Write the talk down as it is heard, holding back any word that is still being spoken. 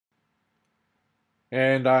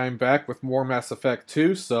And I'm back with more Mass Effect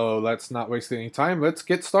 2, so let's not waste any time. Let's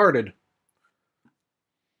get started.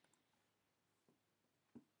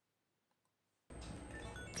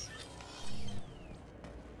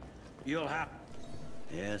 You'll have...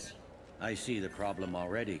 Yes, I see the problem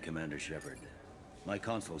already, Commander Shepard. My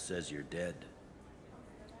console says you're dead.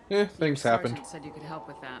 Things happened. Sergeant said you could help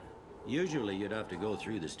with that. Usually you'd have to go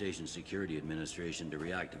through the station security administration to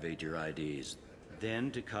reactivate your IDs.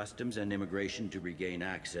 Then to Customs and Immigration to regain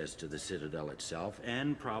access to the Citadel itself,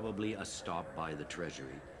 and probably a stop by the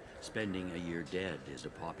Treasury. Spending a year dead is a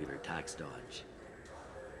popular tax dodge.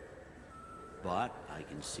 But I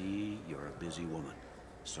can see you're a busy woman.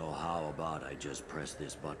 So how about I just press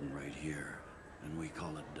this button right here, and we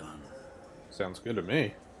call it done? Sounds good to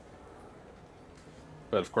me.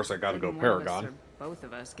 But of course I gotta go Didn't one of us Paragon. or both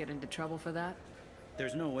of us get into trouble for that?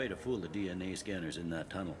 There's no way to fool the DNA scanners in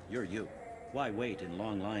that tunnel. You're you. Why wait in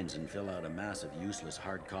long lines and fill out a massive useless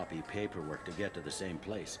hard copy paperwork to get to the same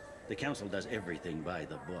place? The Council does everything by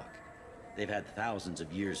the book. They've had thousands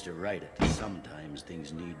of years to write it. Sometimes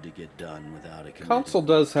things need to get done without a committee. Council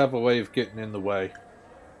does have a way of getting in the way.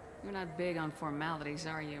 You're not big on formalities,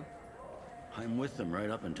 are you? I'm with them right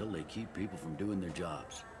up until they keep people from doing their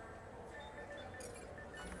jobs.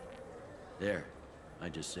 There. I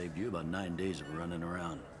just saved you about 9 days of running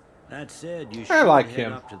around. That said, you should like head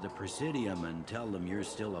him. up to the Presidium and tell them you're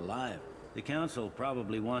still alive. The Council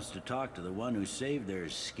probably wants to talk to the one who saved their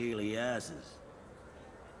scaly asses.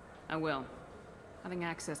 I will. Having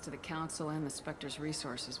access to the Council and the Spectre's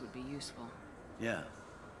resources would be useful. Yeah.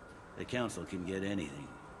 The Council can get anything.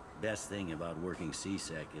 Best thing about working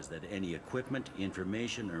CSEC is that any equipment,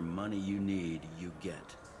 information, or money you need, you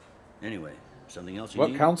get. Anyway, something else you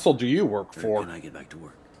need? What council do you work Or for? can I get back to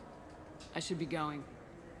work? I should be going.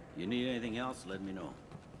 You need anything else, let me know.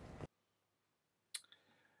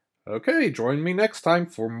 Okay, join me next time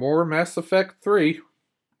for more Mass Effect 3.